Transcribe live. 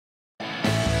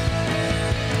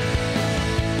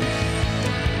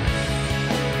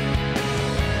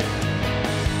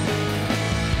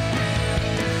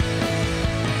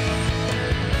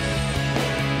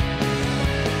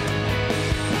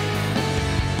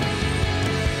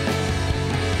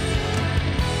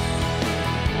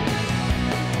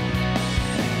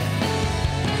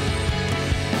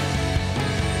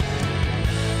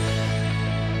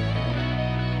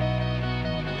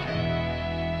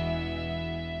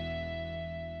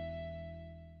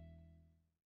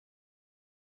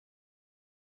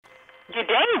Good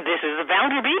day. This is the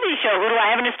Valder Beebe Show. Who do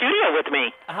I have in the studio with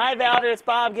me? Hi, Valder. It's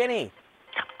Bob Guiney.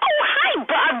 Oh, hi,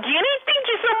 Bob Guiney. Thank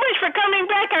you so much for coming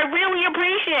back. I really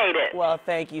appreciate it. Well,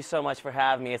 thank you so much for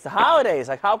having me. It's the holidays.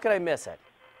 Like, how could I miss it?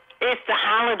 It's the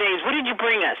holidays. What did you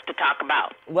bring us to talk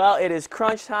about? Well, it is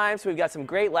crunch time, so we've got some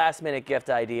great last-minute gift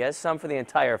ideas, some for the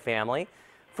entire family.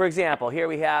 For example, here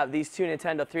we have these two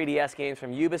Nintendo 3DS games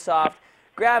from Ubisoft.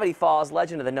 Gravity Falls,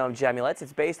 Legend of the Gnome Gemulets.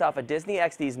 It's based off of Disney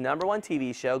XD's #1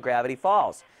 TV show, Gravity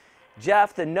Falls.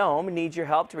 Jeff, the gnome, needs your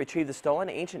help to retrieve the stolen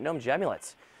ancient gnome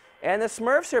gemulets. And the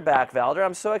Smurfs are back, Valder.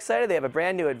 I'm so excited. They have a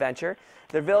brand new adventure.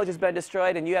 Their village has been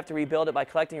destroyed, and you have to rebuild it by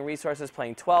collecting resources,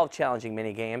 playing 12 challenging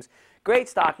mini-games. Great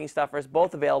stocking stuffers,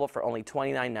 both available for only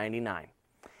 $29.99.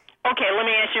 Okay, let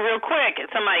me ask you real quick.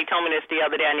 Somebody told me this the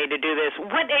other day. I need to do this.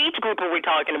 What age group are we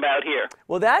talking about here?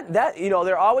 Well,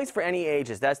 they're always for any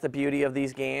ages. That's the beauty of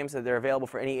these games, that they're available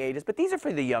for any ages. But these are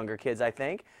for the younger kids, I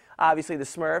think. Obviously, the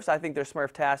Smurfs, I think they're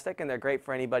Smurftastic, and they're great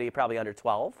for anybody probably under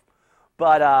 12.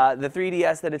 But the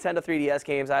Nintendo 3DS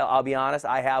games, I'll be honest,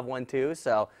 I have one too,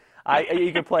 so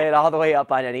you can play it all the way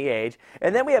up on any age.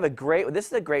 And then we have this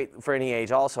is a great, for any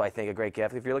age also, I think, a great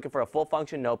gift. If you're looking for a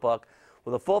full-function notebook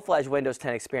with a full-fledged Windows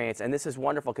 10 experience, and this is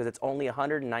wonderful because it's only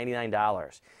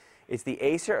 $199. It's the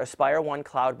Acer Aspire 1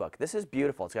 Cloudbook. This is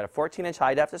beautiful. It's got a 14-inch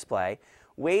high-def display,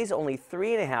 weighs only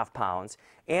 3.5 pounds,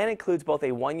 and includes both a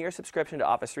 1-year subscription to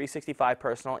Office 365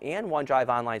 Personal and OneDrive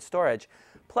Online storage.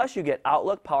 Plus, you get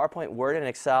Outlook, PowerPoint, Word, and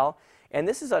Excel. And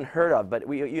this is unheard of,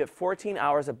 but you have 14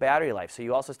 hours of battery life, so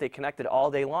you also stay connected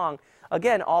all day long.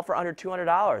 Again, all for under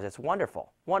 $200. It's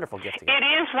wonderful. Wonderful gift to get. It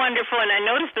is wonderful, and I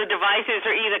noticed the devices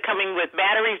are either coming with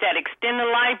batteries that extend the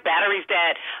life, batteries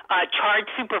that charge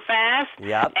super fast.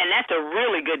 Yep. And that's a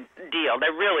really good deal.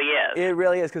 That really is. It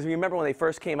really is, because remember when they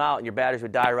first came out and your batteries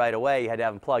would die right away, you had to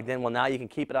have them plugged in. Well, now you can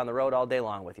keep it on the road all day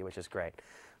long with you, which is great.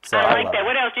 So I like that.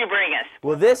 What else do you bring us?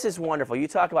 Well, this is wonderful. You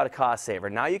talk about a cost saver.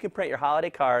 Now you can print your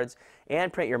holiday cards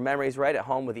and print your memories right at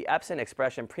home with the Epson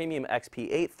Expression Premium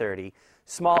XP 830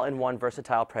 small-in-one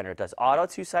versatile printer. It does auto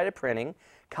two-sided printing,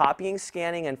 copying,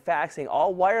 scanning, and faxing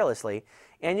all wirelessly,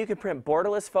 and you can print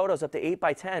borderless photos up to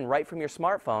 8x10 right from your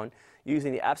smartphone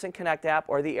using the Epson Connect app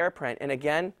or the AirPrint, and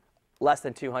again, less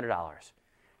than $200.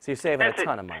 So you're saving a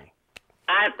ton of money.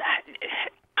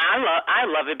 I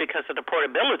love it because of the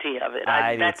portability of it.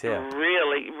 That's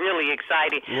really, really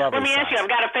exciting. Lovely Let me ask you, I've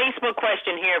got a Facebook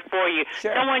question here for you.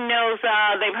 Sure. Someone knows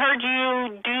they've heard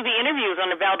you do the interviews on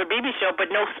the Valder Beebe Show, but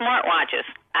no smartwatches.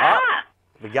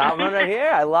 We got one right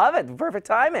here. I love it. Perfect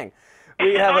timing.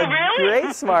 We have a great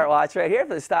smartwatch right here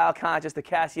for the style-conscious, the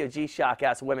Casio G-Shock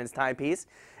S women's timepiece.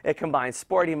 It combines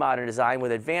sporty modern design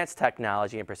with advanced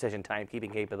technology and precision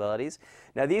timekeeping capabilities.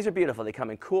 Now, these are beautiful. They come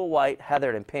in cool white,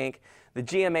 heathered, and pink. The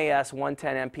GMAS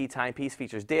 110MP timepiece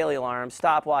features daily alarms,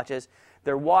 stopwatches.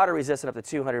 They're water resistant up to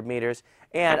 200 meters.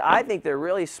 And I think they're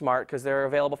really smart because they're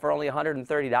available for only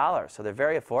 $130, so they're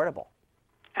very affordable.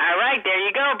 All right, there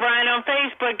you go, Brian, on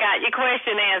Facebook. Got your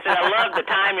question answered. I love the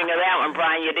timing of that one,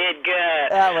 Brian. You did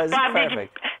good. That was Bob,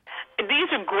 perfect.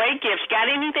 These are great gifts. Got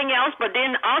anything else? But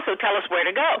then also tell us where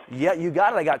to go. Yeah, you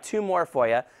got it. I got two more for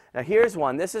you. Now, here's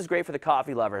one. This is great for the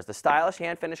coffee lovers. The stylish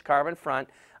hand-finished carbon front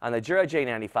on the Jura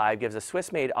J95 gives a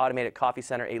Swiss-made automated coffee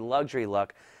center a luxury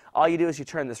look. All you do is you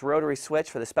turn this rotary switch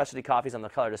for the specialty coffees on the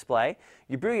color display.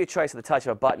 You brew your choice with the touch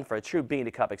of a button for a true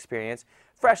bean-to-cup experience.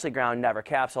 Freshly ground, never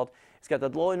capsuled. It's got the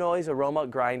low-noise aroma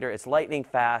grinder. It's lightning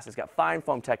fast. It's got fine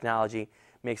foam technology.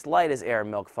 Makes light as air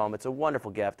milk foam. It's a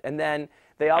wonderful gift. And then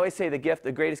they always say the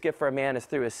greatest gift for a man is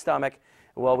through his stomach.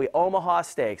 Well, Omaha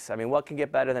Steaks. I mean, what can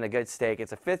get better than a good steak?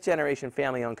 It's a fifth-generation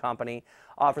family-owned company,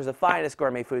 offers the finest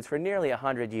gourmet foods for nearly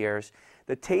 100 years.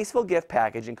 The tasteful gift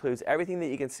package includes everything that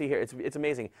you can see here. It's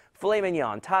amazing. Filet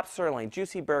mignon, top sirloin,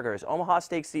 juicy burgers, Omaha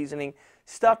steak seasoning,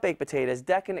 stuffed baked potatoes,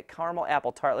 decadent caramel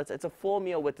apple tartlets. It's a full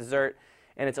meal with dessert,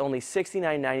 and it's only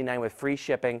 $69.99 with free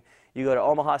shipping. You go to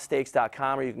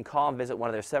omahasteaks.com, or you can call and visit one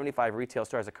of their 75 retail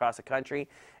stores across the country.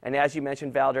 And as you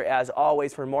mentioned, Valder, as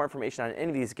always, for more information on any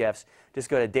of these gifts, just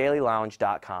go to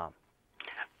dailylounge.com.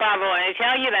 Bob, I want to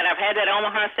tell you that I've had that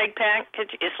Omaha steak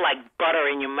package. It's like butter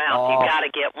in your mouth. Oh, you got to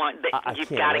get one. You've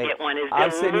got to get one. It's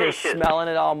delicious. I'm sitting here smelling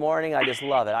it all morning. I just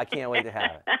love it. I can't wait to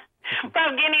have it.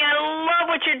 Bob Guiney, I love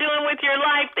what you're doing with your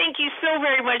life. Thank you so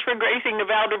very much for gracing the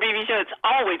Valder Beebe Show. It's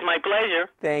always my pleasure.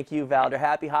 Thank you, Valder.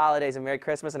 Happy holidays and Merry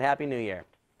Christmas and Happy New Year.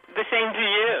 The same to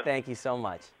you. Thank you so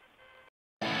much.